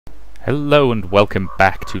Hello and welcome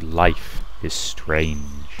back to Life is Strange.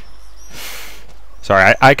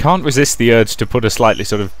 Sorry, I can't resist the urge to put a slightly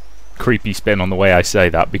sort of creepy spin on the way I say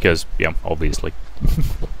that because, yeah, obviously.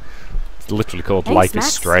 It's literally called Life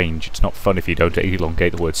is Strange. It's not fun if you don't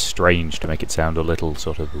elongate the word strange to make it sound a little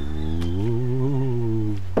sort of...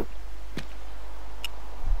 Ooh.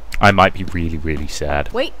 I might be really, really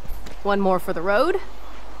sad. Wait, one more for the road.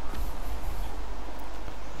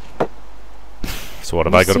 So what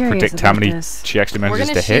have I got to predict how many she actually manages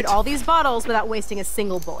to hit? We're gonna shoot all these bottles without wasting a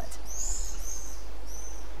single bullet.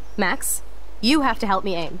 Max, you have to help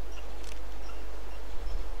me aim.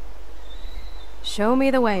 Show me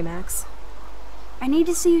the way, Max. I need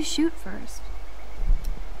to see you shoot first.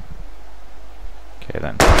 Okay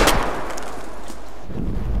then.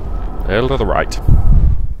 A little to the right.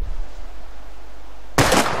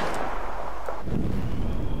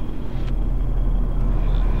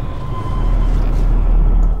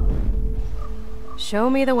 Show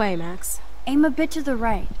me the way, Max. Aim a bit to the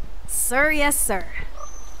right. Sir, yes, sir.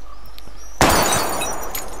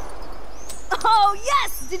 Oh,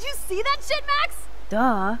 yes! Did you see that shit, Max?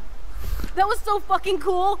 Duh. That was so fucking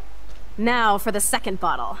cool. Now for the second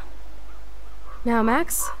bottle. Now,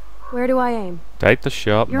 Max, where do I aim? Take the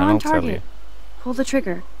shot and You're then on I'll tell you. target. Pull the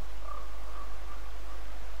trigger.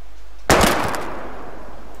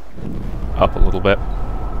 Up a little bit.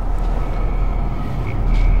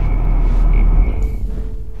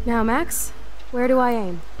 Now, Max, where do I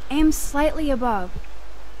aim? Aim slightly above.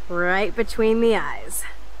 Right between the eyes.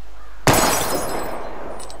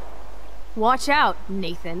 Watch out,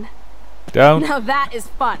 Nathan. Don't. Now that is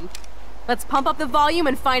fun. Let's pump up the volume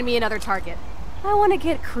and find me another target. I want to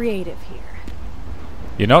get creative here.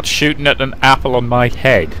 You're not shooting at an apple on my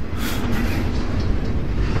head.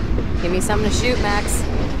 Give me something to shoot, Max.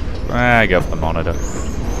 I go for the monitor.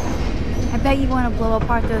 I bet you want to blow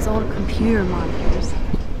apart those old computer monitors.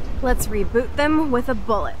 Let's reboot them with a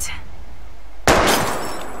bullet.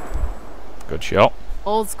 Good shot.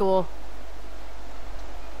 Old school.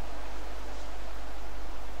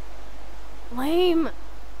 Lame.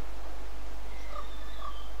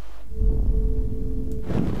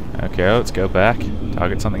 Okay, let's go back.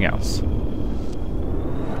 Target something else.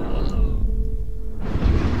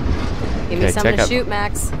 Give me something to shoot,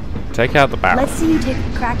 Max. Take out the barrel. Let's see you take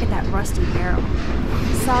a crack at that rusty barrel.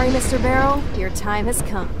 Sorry, Mr. Barrel. Your time has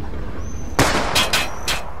come.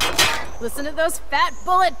 Listen to those fat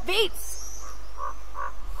bullet beats!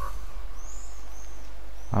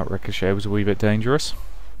 That ricochet was a wee bit dangerous.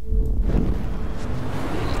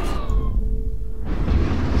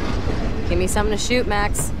 Give me something to shoot,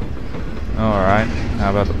 Max. Alright,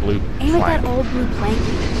 how about the blue Aim plank? at that old blue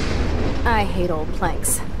planking. I hate old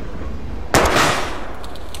planks.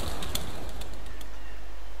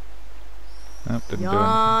 Nope, didn't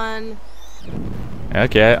Yawn. do it.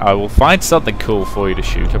 Okay, I will find something cool for you to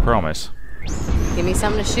shoot, I promise. Give me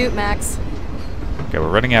something to shoot, Max. Okay, we're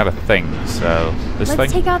running out of things, so this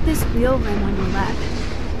Let's thing... take out this wheel rim on your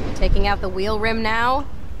left. Taking out the wheel rim now.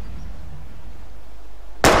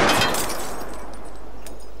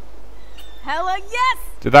 Hella yes!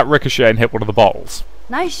 Did that ricochet and hit one of the bottles?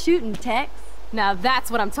 Nice shooting, Tex. Now that's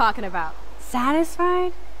what I'm talking about.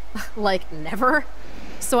 Satisfied? Like never?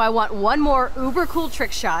 So I want one more uber cool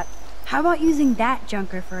trick shot. How about using that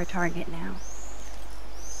junker for a target now?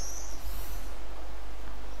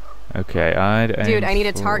 Okay, I'd aim Dude, I need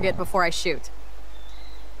a for- target before I shoot.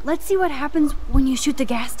 Let's see what happens when you shoot the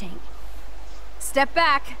gas tank. Step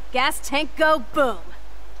back, gas tank go, boom.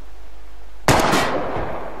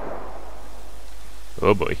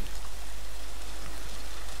 Oh boy.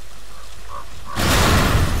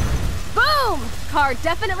 Boom! Car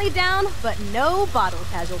definitely down, but no bottle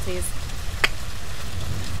casualties.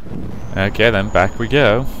 Okay then, back we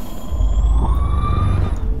go.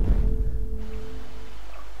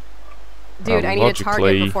 Dude, I need a target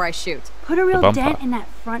logically- before I shoot. Put a real bumper. dent in that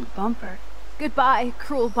front bumper. Goodbye,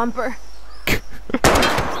 cruel bumper.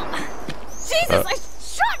 Jesus, I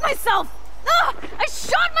shot myself! Ah, I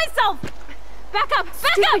shot myself! Back up,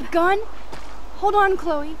 back Stupid up! gun! Hold on,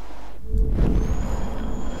 Chloe.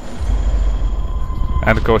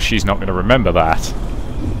 And of course she's not going to remember that.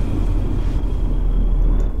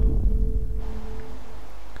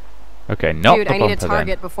 Okay, not Dude, the I bumper need a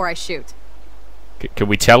target then. before I shoot. Can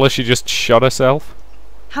we tell her she just shot herself?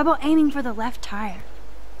 How about aiming for the left tire?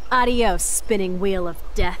 Adios, spinning wheel of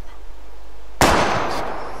death.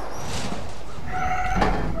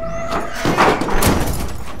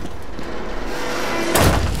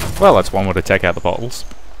 Well, that's one way to take out the bottles.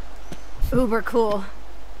 Uber cool.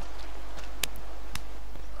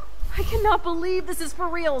 I cannot believe this is for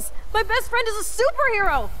reals. My best friend is a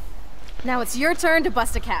superhero. Now it's your turn to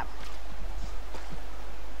bust a cap.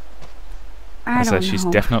 I don't know. She's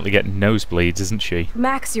definitely getting nosebleeds, isn't she?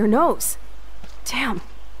 Max, your nose. Damn.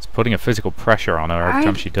 It's putting a physical pressure on her every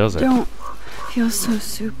time she does it. I don't feel so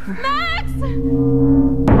super. Max!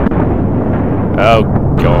 Oh,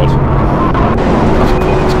 God.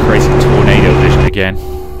 It's crazy tornado vision again.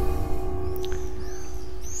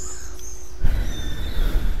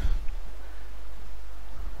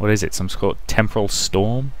 What is it? Some sort of temporal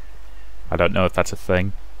storm? I don't know if that's a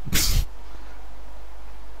thing.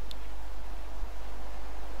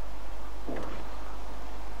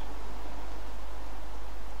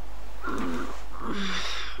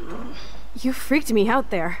 You freaked me out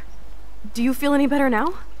there. Do you feel any better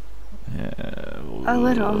now? A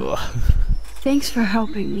little. Thanks for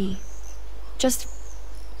helping me. Just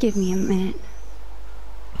give me a minute.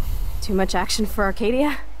 Too much action for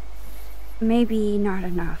Arcadia? Maybe not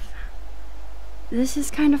enough. This is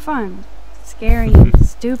kind of fun. Scary and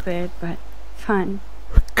stupid, but fun.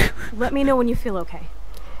 Let me know when you feel okay.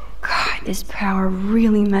 God, this power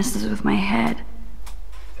really messes with my head.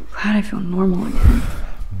 I'm glad I feel normal again.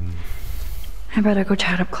 I better go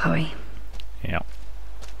chat up Chloe. Yeah.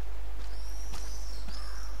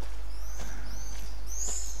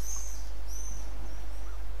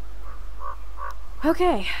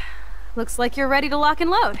 Okay. Looks like you're ready to lock and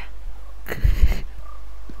load.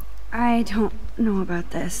 I don't know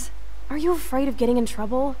about this. Are you afraid of getting in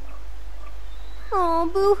trouble? Oh,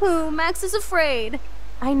 boo-hoo, Max is afraid.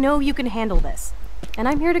 I know you can handle this, and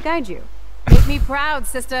I'm here to guide you. Make me proud,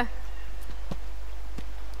 sister.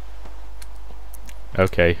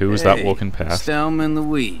 Okay, who was that walking past? Thelma and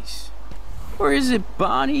Louise. Or is it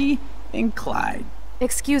Bonnie and Clyde?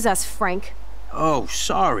 Excuse us, Frank. Oh,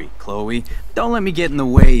 sorry, Chloe. Don't let me get in the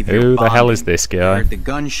way of your Who the hell bonding. is this I guy? heard the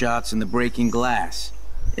gunshots and the breaking glass.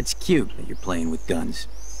 It's cute that you're playing with guns.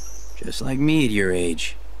 Just like me at your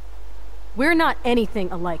age. We're not anything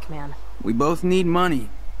alike, man. We both need money.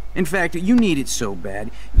 In fact, you need it so bad,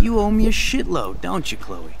 you owe me a shitload, don't you,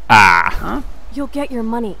 Chloe? Ah! Huh? You'll get your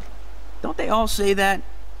money. Don't they all say that?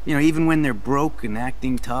 You know, even when they're broke and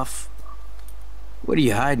acting tough? What are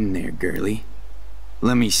you hiding there, girlie?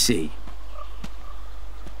 Let me see.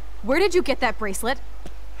 Where did you get that bracelet?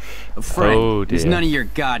 A friend. Oh, It's dear. none of your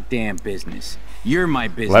goddamn business. You're my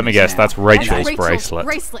business. Let me guess, now. that's Rachel's That's bracelet.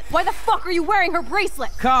 bracelet. Why the fuck are you wearing her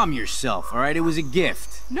bracelet? Calm yourself, alright? It was a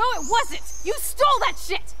gift. No, it wasn't. You stole that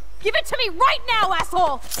shit. Give it to me right now,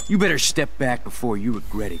 asshole. You better step back before you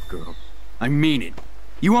regret it, girl. I mean it.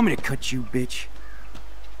 You want me to cut you, bitch?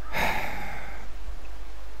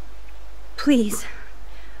 Please.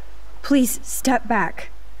 Please step back.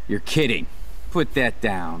 You're kidding. Put that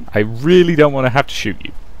down. I really don't want to have to shoot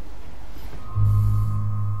you.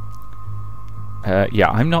 Yeah,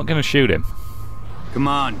 I'm not going to shoot him. Come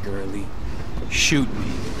on, girlie. Shoot me.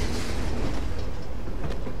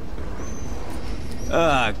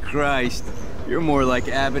 Ah, Christ. You're more like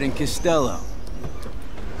Abbott and Costello.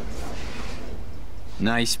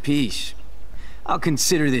 Nice piece. I'll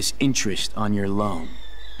consider this interest on your loan.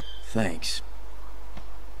 Thanks.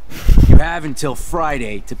 You have until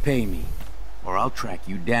Friday to pay me, or I'll track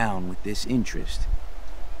you down with this interest.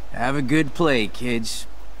 Have a good play, kids.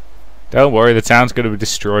 Don't worry, the town's going to be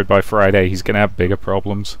destroyed by Friday. He's going to have bigger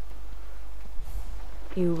problems.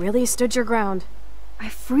 You really stood your ground. I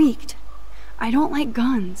freaked. I don't like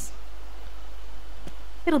guns.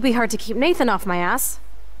 It'll be hard to keep Nathan off my ass.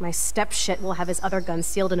 My step-shit will have his other gun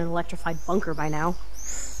sealed in an electrified bunker by now.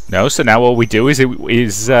 No, so now all we do is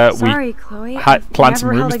Sorry, Chloe. we I've plant some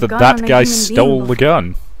never held rumors a that gun that on a guy human stole being the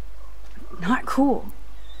gun. Not cool.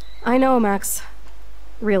 I know, Max.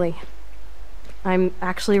 Really. I'm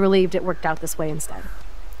actually relieved it worked out this way instead.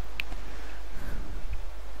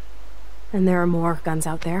 And there are more guns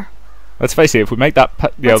out there. Let's face it, if we make that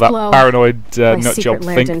Let's that blow. paranoid My nut secret job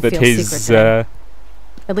lair think didn't that feel his secret then.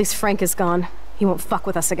 At least Frank is gone. He won't fuck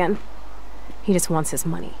with us again. He just wants his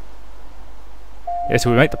money. yeah, so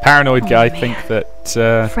we make the paranoid guy man. think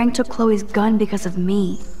that Frank took Chloe's gun because of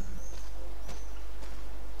me.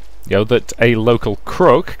 you know, that a local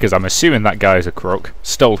crook, because I'm assuming that guy is a crook,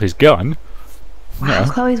 stole his gun. Wow, Yeah.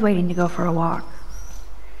 Chloe's waiting to go for a walk.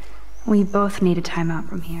 We both need a timeout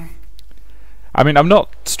from here. I mean, I'm not,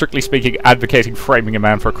 strictly speaking, advocating framing a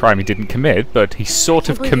man for a crime he didn't commit, but he sort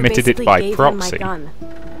of Can't believe you committed it basically by gave him proxy. my gun.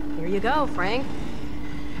 Here you go, Frank.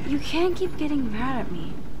 You can't keep getting mad at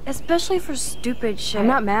me. Especially for stupid shit. I'm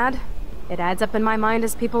not mad. It adds up in my mind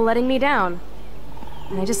as people letting me down.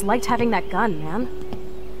 And I just liked having that gun, man.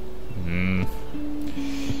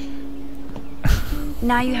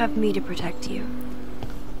 Now you have me to protect you.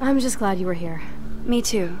 I'm just glad you were here. Me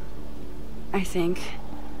too. I think.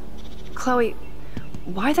 Chloe,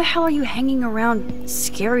 why the hell are you hanging around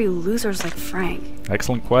scary losers like Frank?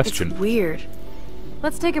 Excellent question. It's weird.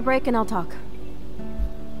 Let's take a break and I'll talk.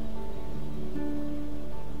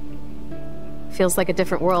 Feels like a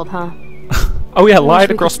different world, huh? Oh yeah, I wish lying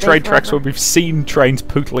we across could stay train tracks forever. when we've seen trains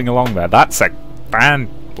pootling along there. That's a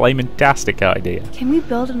fan-blaming-tastic idea. Can we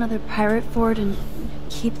build another pirate fort and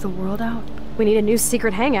keep the world out? We need a new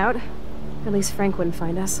secret hangout. At least Frank wouldn't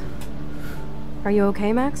find us. Are you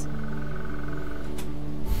okay, Max?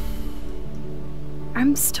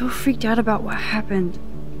 I'm still freaked out about what happened.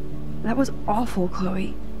 That was awful,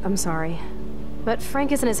 Chloe. I'm sorry. But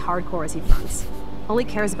Frank isn't as hardcore as he fronts. All he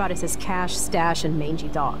cares about is his cash, stash, and mangy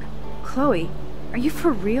dog. Chloe, are you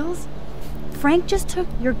for reals? Frank just took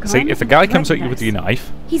your gun. See, if the and guy comes at you threatened with us. your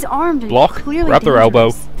knife, He's armed and block, clearly grab their elbow,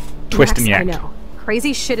 dangerous. twist Max, and yank. I know.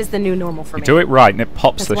 Crazy shit is the new normal for You me. do it right and it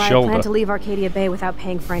pops That's the why I shoulder. plan to leave Arcadia Bay without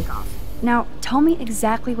paying Frank off. Now, tell me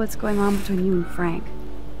exactly what's going on between you and Frank.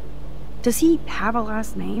 Does he have a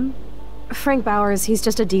last name? Frank Bowers, he's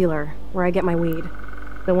just a dealer, where I get my weed.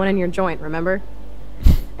 The one in your joint, remember?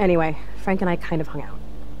 Anyway, Frank and I kind of hung out.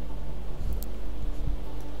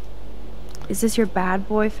 Is this your bad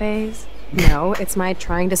boy phase? No, it's my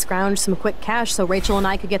trying to scrounge some quick cash so Rachel and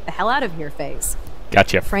I could get the hell out of here phase.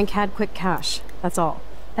 Gotcha. Frank had quick cash, that's all.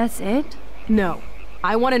 That's it? No.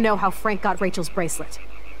 I want to know how Frank got Rachel's bracelet.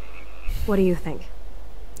 What do you think?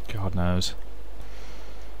 God knows.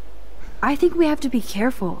 I think we have to be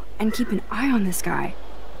careful and keep an eye on this guy.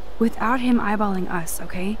 Without him eyeballing us,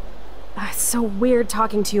 okay? It's so weird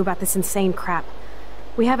talking to you about this insane crap.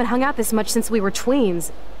 We haven't hung out this much since we were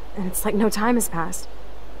tweens, and it's like no time has passed.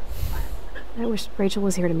 I wish Rachel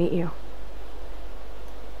was here to meet you.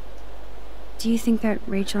 Do you think that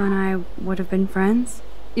Rachel and I would have been friends?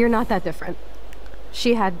 You're not that different.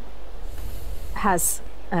 She has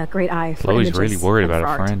a great eye for Chloe's images really worried and about for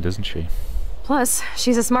her art. friend, isn't she? Plus,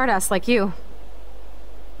 she's a smartass like you.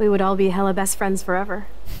 We would all be hella best friends forever.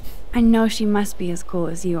 I know she must be as cool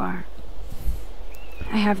as you are.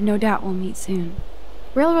 I have no doubt we'll meet soon.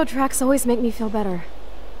 Railroad tracks always make me feel better.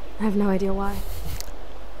 I have no idea why.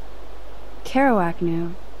 Kerouac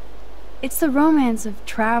knew. It's the romance of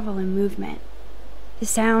travel and movement. The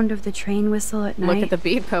sound of the train whistle at night. Look at the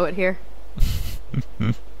beat poet here.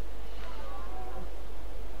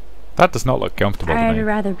 That does not look comfortable to I'd me.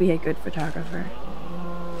 rather be a good photographer.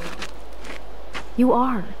 You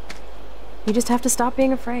are. You just have to stop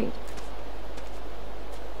being afraid.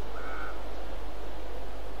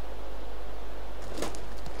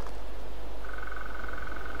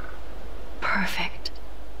 Perfect.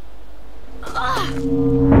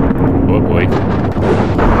 Oh boy.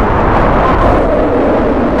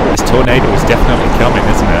 This tornado is definitely coming,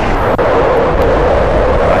 isn't it?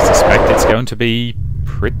 I suspect it's going to be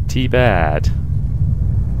pretty bad. Ooh,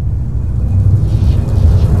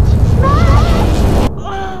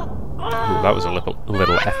 that was a little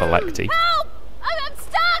epileptic. Help! I'm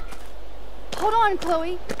stuck! Hold on,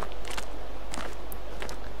 Chloe.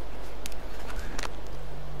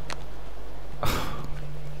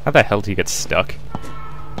 How the hell do you get stuck?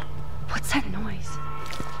 What's that noise?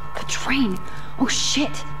 The train. Oh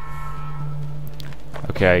shit.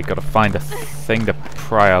 Okay, gotta find a thing to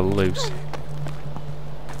pry her loose.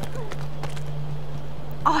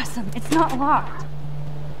 Awesome. It's not locked.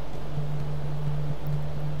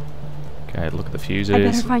 Okay, look at the I better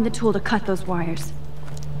fuses. find a tool to cut those wires.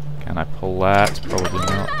 Can I pull that? Probably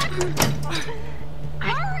not.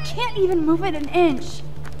 I can't even move it an inch.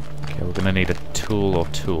 Okay, we're gonna need a tool or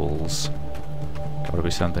tools. Gotta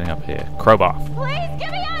be something up here. Crowbar. Please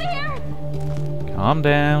get me out of here! Calm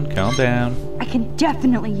down, calm down. I can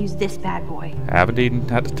definitely use this bad boy. Haven't even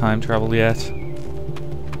had to time travel yet.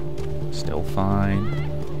 Still fine.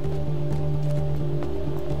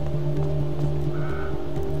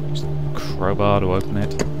 Just crowbar to open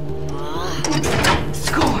it.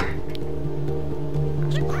 Score.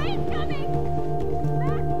 The train's coming!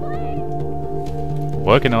 Max, please!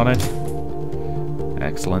 Working on it.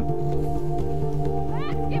 Excellent.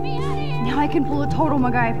 Max, get me out of here! Now I can pull a total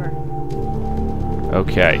MacGyver.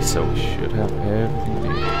 Okay, so we should have everything we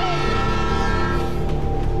need.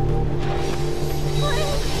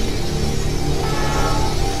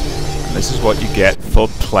 And this is what you get for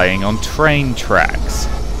playing on train tracks.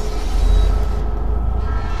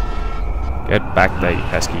 Get back there, you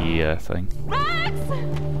pesky thing. Max!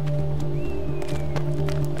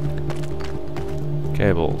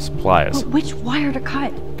 Cables, pliers. But which wire to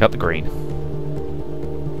cut? Cut the green.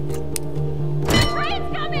 The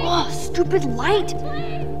train's coming! Oh, stupid light!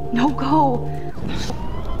 No go!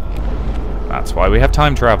 That's why we have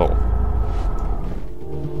time travel.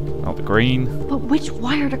 Not the green. But which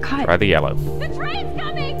wire to cut? Try the yellow. The train's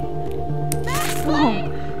coming!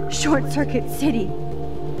 Whoa! Short Circuit City.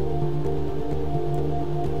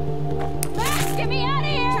 Max, get me out of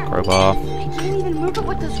here! Crowbar. I can't even move it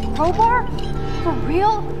with this crowbar? For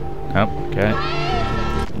real? Oh, okay.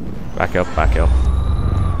 Back up, back up.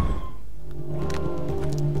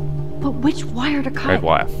 But which wire to cut? Red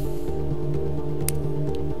wire.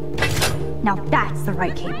 Now that's the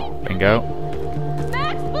right cable. Bingo.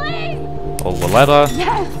 Max, please! Pull the lever.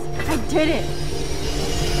 Yes! I did it!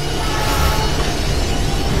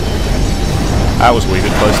 That was way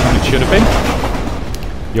bit closer than it should have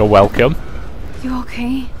been. You're welcome. You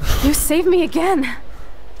okay? You saved me again.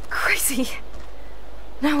 Crazy.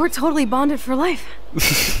 Now we're totally bonded for life.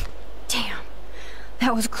 Damn.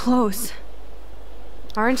 That was close.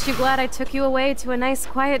 Aren't you glad I took you away to a nice,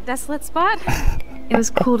 quiet, desolate spot? It was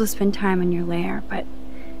cool to spend time in your lair, but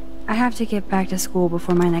I have to get back to school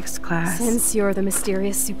before my next class. Since you're the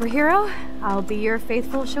mysterious superhero, I'll be your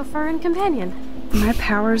faithful chauffeur and companion. My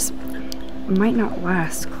powers might not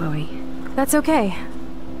last, Chloe. That's okay.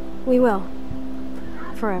 We will.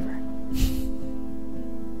 Forever.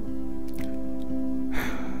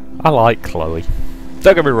 I like Chloe.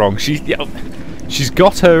 Don't get me wrong, she's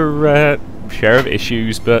got her share of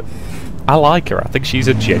issues, but I like her. I think she's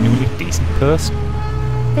a genuinely decent person.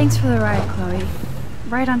 Thanks for the ride, Chloe.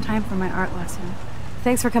 Right on time for my art lesson.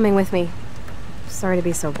 Thanks for coming with me. Sorry to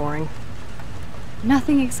be so boring.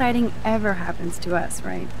 Nothing exciting ever happens to us,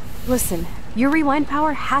 right? Listen, your rewind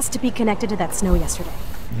power has to be connected to that snow yesterday.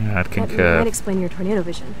 Yeah, I'd That concur. might explain your tornado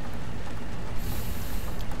vision.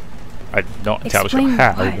 I'm not entirely sure Explain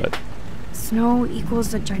how, what? but Snow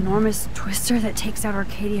equals the ginormous twister that takes out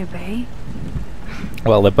Arcadia Bay?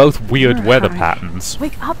 well, they're both weird You're weather high. patterns.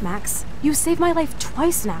 Wake up, Max. You saved my life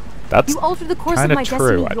twice now. That's You altered the course of kinda my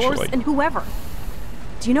true, destiny, yours, actually. and whoever.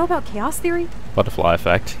 Do you know about chaos theory? Butterfly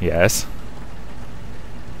effect, yes.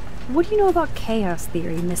 What do you know about chaos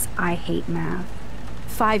theory, Miss I Hate Math?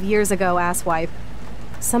 5 years ago, asswipe.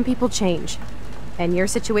 Some people change. And your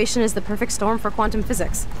situation is the perfect storm for quantum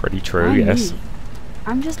physics. Pretty true, Why yes. me?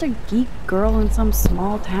 I'm just a geek girl in some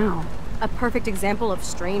small town. A perfect example of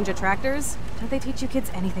strange attractors. Don't they teach you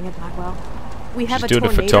kids anything at Blackwell? We have She's a doing a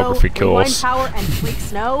tornado, photography rewind course. power, and freak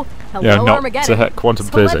snow. Hello, Yeah, not Armageddon. quantum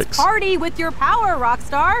so physics. Let's party with your power,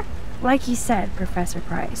 Rockstar. Like you said, Professor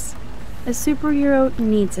Price, a superhero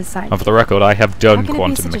needs a sidekick. And for the record, I have How done can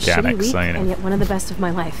quantum it be such a shitty mechanics, week so you and know. yet one of the best of my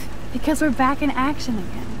life? Because we're back in action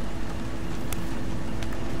again.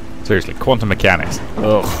 Seriously, quantum mechanics.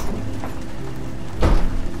 Ugh.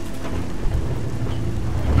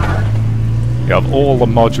 Yeah, of all the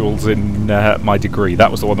modules in my degree, that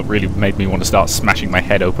was the one that really made me want to start smashing my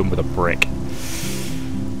head open with a brick.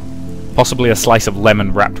 Possibly a slice of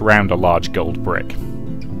lemon wrapped around a large gold brick.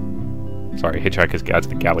 Sorry, Hitchhiker's Guide to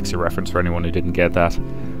the Galaxy reference for anyone who didn't get that.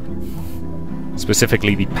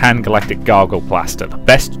 Specifically the Pan-Galactic Gargle Plaster, the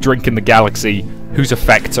best drink in the galaxy, whose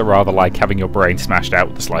effects are rather like having your brain smashed out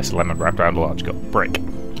with a slice of lemon wrapped around a large gold brick.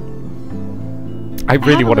 I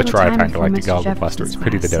really have a want to little try a time before Pan-Galactic Mr. Gargle Plaster, it's Jefferson's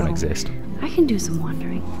pity they class, don't so exist. I can do some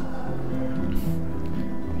wandering.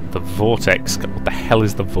 The Vortex, what the hell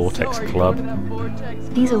is the Vortex Club?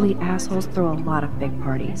 These elite assholes throw a lot of big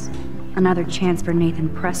parties. Another chance for Nathan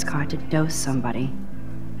Prescott to dose somebody.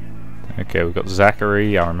 Okay, we've got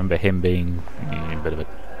Zachary. I remember him being a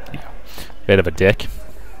bit of a dick.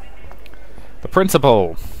 The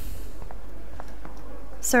principal.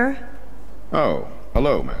 Sir? Oh,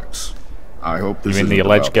 hello, Max. I hope this You mean the isn't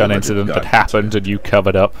alleged about gun the incident that alleged happened and you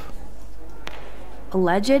covered up?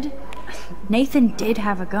 Alleged? Nathan did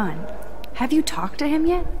have a gun. Have you talked to him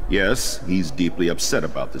yet? Yes, he's deeply upset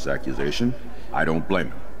about this accusation. I don't blame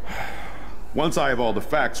him. Once I have all the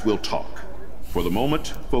facts, we'll talk. For the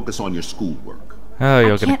moment, focus on your schoolwork. Oh,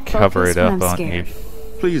 you're going can't to cover focus it when up, I'm aren't you?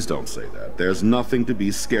 scared. Please don't say that. There's nothing to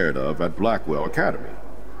be scared of at Blackwell Academy.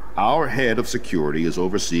 Our head of security is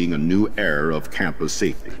overseeing a new era of campus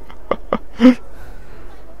safety. You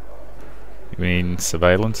mean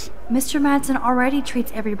surveillance? Mr. Madsen already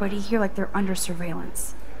treats everybody here like they're under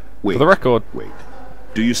surveillance. Wait, For the record, wait.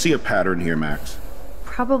 Do you see a pattern here, Max?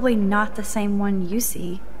 Probably not the same one you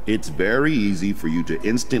see. It's very easy for you to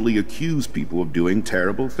instantly accuse people of doing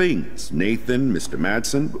terrible things. Nathan, Mr.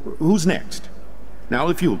 Madsen, who's next? Now,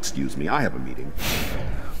 if you'll excuse me, I have a meeting.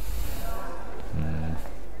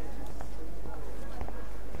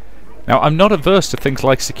 now I'm not averse to things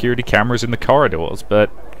like security cameras in the corridors, but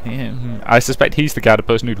I suspect he's the kind of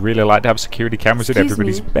person who'd really like to have security cameras in Excuse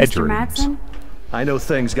everybody's me, Mr. bedrooms. Madsen? I know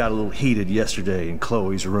things got a little heated yesterday in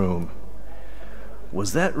Chloe's room.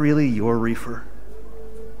 Was that really your reefer?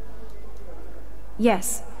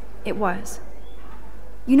 Yes. It was.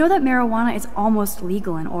 You know that marijuana is almost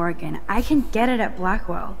legal in Oregon. I can get it at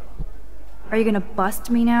Blackwell. Are you gonna bust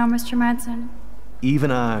me now, Mr. Madsen?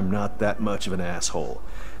 Even I'm not that much of an asshole.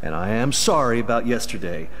 And I am sorry about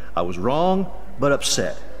yesterday. I was wrong, but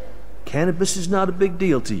upset. Cannabis is not a big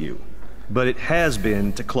deal to you, but it has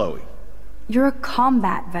been to Chloe. You're a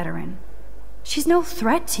combat veteran. She's no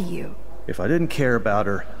threat to you. If I didn't care about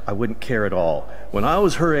her, I wouldn't care at all. When I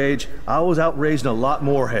was her age, I was out raising a lot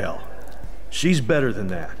more hell. She's better than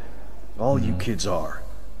that. All you kids are.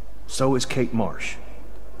 So is Kate Marsh.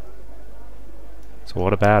 So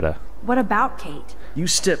what about her? What about Kate? You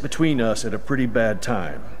stepped between us at a pretty bad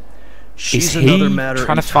time. Is She's another he matter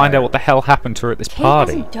trying to find out what the hell happened to her at this Kate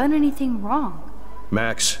party? hasn't done anything wrong.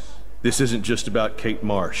 Max, this isn't just about Kate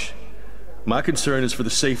Marsh. My concern is for the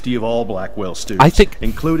safety of all Blackwell students, I think,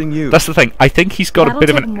 including you. That's the thing. I think he's got That'll a bit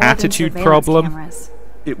of take an more than attitude surveillance problem. cameras.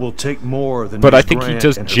 It will take more than But Ms. I think he Grant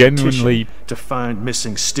does and her genuinely- petition to find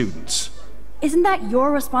missing students. Isn't that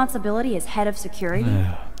your responsibility as head of security?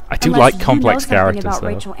 I do Unless like you know complex something characters, about though.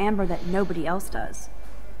 Rachel Amber that nobody else does.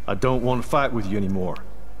 I don't want to fight with you anymore.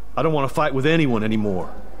 I don't want to fight with anyone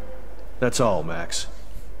anymore. That's all, Max.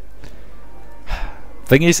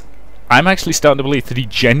 Thing is, I'm actually starting to believe that he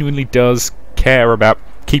genuinely does care about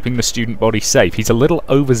keeping the student body safe. He's a little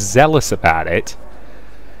overzealous about it.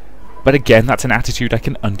 But again, that's an attitude I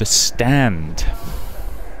can understand.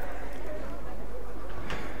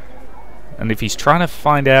 And if he's trying to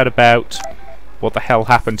find out about what the hell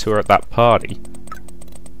happened to her at that party,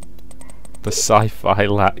 the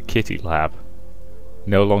sci-fi kitty lab,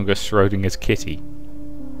 no longer Schrodinger's kitty.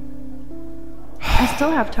 I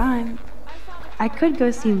still have time. I could go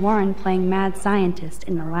see Warren playing mad scientist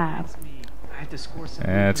in the lab.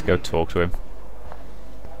 Let's go talk to him.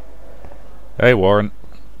 Hey Warren.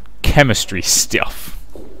 Chemistry stuff.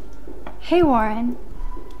 Hey Warren,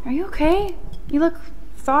 are you okay? You look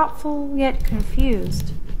thoughtful yet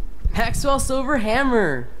confused. Maxwell Silver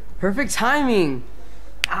Hammer. Perfect timing.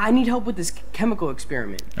 I need help with this chemical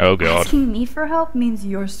experiment. Oh god. Asking me for help means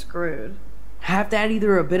you're screwed. Have to add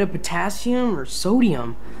either a bit of potassium or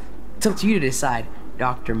sodium. It's up to you to decide,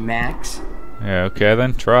 Dr. Max. Yeah, okay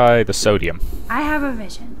then, try the sodium. I have a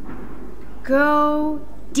vision. Go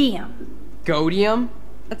Diem. Godium?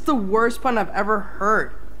 That's the worst pun I've ever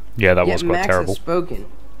heard. Yeah, that Yet was quite Max terrible. has spoken.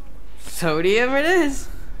 Sodium it is.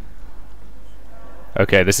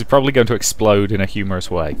 Okay, this is probably going to explode in a humorous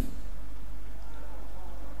way.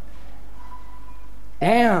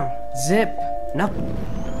 Damn. Zip. Nothing.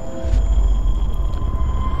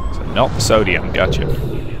 So not the sodium, gotcha.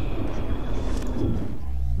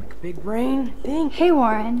 Big brain thing. Hey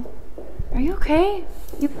Warren, are you okay?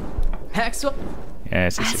 You Maxwell.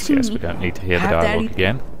 Yes, yes, yes, Asking yes, me- we don't need to hear the Have Daddy- dialogue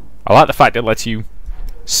again. I like the fact it lets you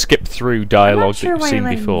skip through I'm dialogue not sure that why you've you're seen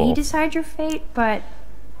letting before. me decide your fate, but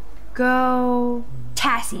go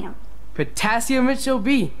Potassium. Potassium it shall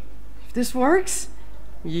be. If this works,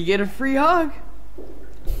 you get a free hug.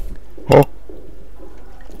 Oh.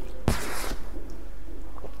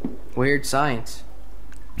 Weird science.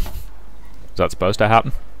 Is that supposed to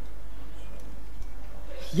happen?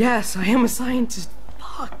 Yes, I am a scientist.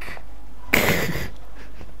 Fuck.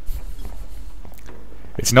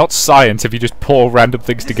 It's not science if you just pour random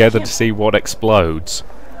things together to see what explodes.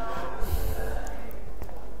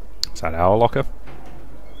 Is that our locker?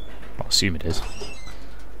 I'll assume it is.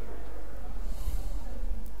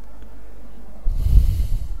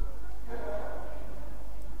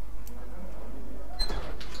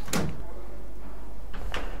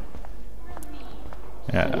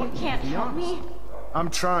 Yeah. Can't help me? I'm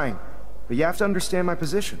trying, but you have to understand my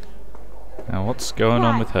position. Now what's going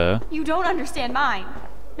on Why? with her? You don't understand mine.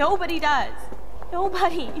 Nobody does.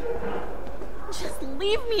 Nobody. Just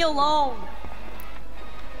leave me alone.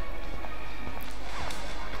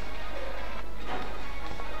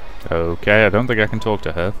 Okay, I don't think I can talk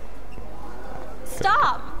to her.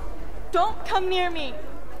 Stop! Don't come near me.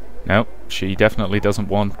 Nope, she definitely doesn't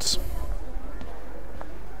want...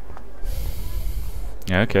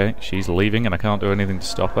 Okay, she's leaving and I can't do anything to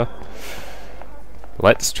stop her.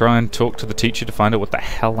 Let's try and talk to the teacher to find out what the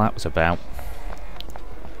hell that was about.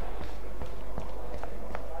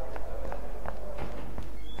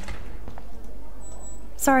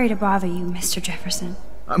 Sorry to bother you, Mr. Jefferson.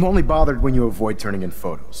 I'm only bothered when you avoid turning in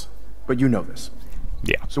photos. But you know this.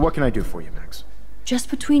 Yeah. So what can I do for you, Max? Just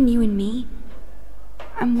between you and me,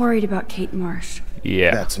 I'm worried about Kate Marsh.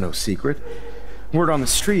 Yeah. That's no secret. Word on the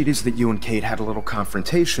street is that you and Kate had a little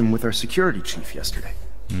confrontation with our security chief yesterday.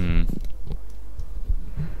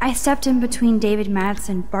 I stepped in between David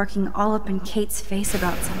Madsen barking all up in Kate's face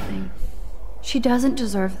about something. She doesn't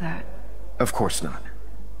deserve that. Of course not.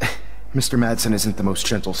 Mr. Madsen isn't the most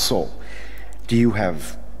gentle soul. Do you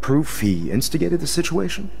have proof he instigated the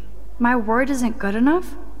situation? My word isn't good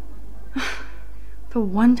enough? The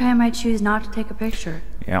one time I choose not to take a picture.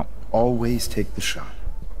 Yeah. Always take the shot.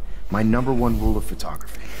 My #1 rule of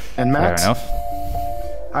photography. And Max, Fair enough.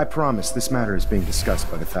 I promise this matter is being discussed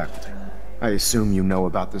by the faculty. I assume you know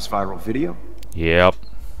about this viral video? Yep.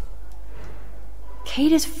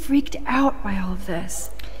 Kate is freaked out by all of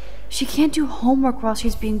this. She can't do homework while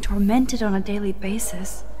she's being tormented on a daily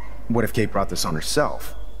basis. What if Kate brought this on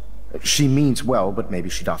herself? She means well, but maybe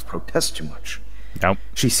she doth protest too much. Nope.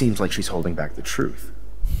 She seems like she's holding back the truth.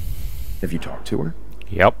 Have you talked to her?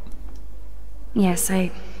 Yep. Yes,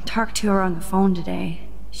 I talked to her on the phone today.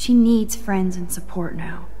 She needs friends and support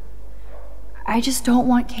now. I just don't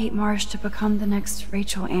want Kate Marsh to become the next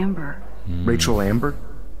Rachel Amber. Rachel Amber?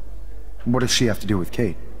 What does she have to do with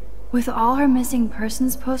Kate? With all her missing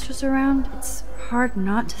persons posters around, it's hard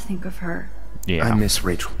not to think of her. Yeah. I miss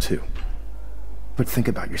Rachel too. But think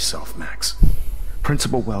about yourself, Max.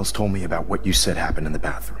 Principal Wells told me about what you said happened in the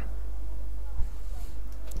bathroom.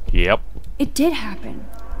 Yep. It did happen.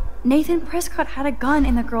 Nathan Prescott had a gun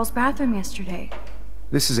in the girls' bathroom yesterday.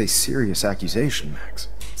 This is a serious accusation, Max.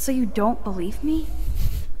 So you don't believe me?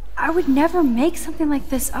 I would never make something like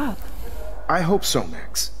this up. I hope so,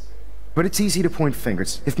 Max. But it's easy to point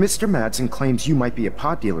fingers. If Mr. Madsen claims you might be a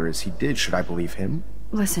pot dealer as he did, should I believe him?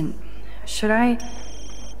 Listen, should I...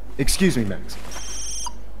 Excuse me, Max.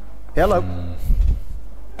 Hello?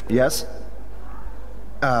 Yes?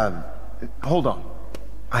 Hold on.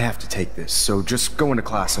 I have to take this, so just go into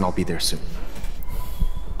class and I'll be there soon.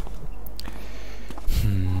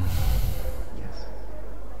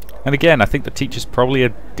 And again, I think the teacher's probably a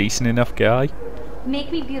decent enough guy.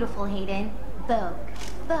 Make me beautiful, Hayden. Vogue.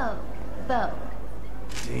 Vogue. Vogue.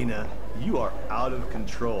 Dana, you are out of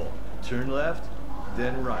control. Turn left,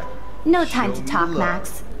 then right. No time Show to me talk, love.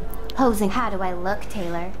 Max. Posing, how do I look,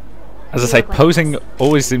 Taylor? As I say, posing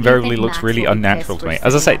always invariably looks really unnatural to me.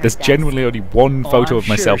 As I say, there's genuinely only one photo of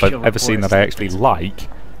myself I've ever seen that I actually like,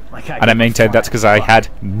 and I maintain that's because I had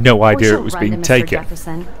no idea it was being taken.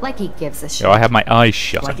 Like he gives a shit. You know, I have my eyes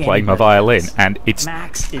shut Like playing my anybody violin, else. and it's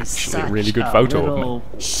Max is actually a such really good a photo of little- me.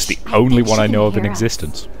 It's the only one I know of in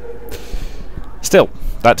existence. Still,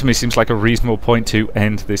 that to me seems like a reasonable point to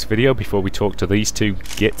end this video before we talk to these two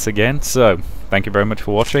gits again. So, thank you very much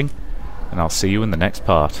for watching, and I'll see you in the next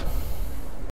part.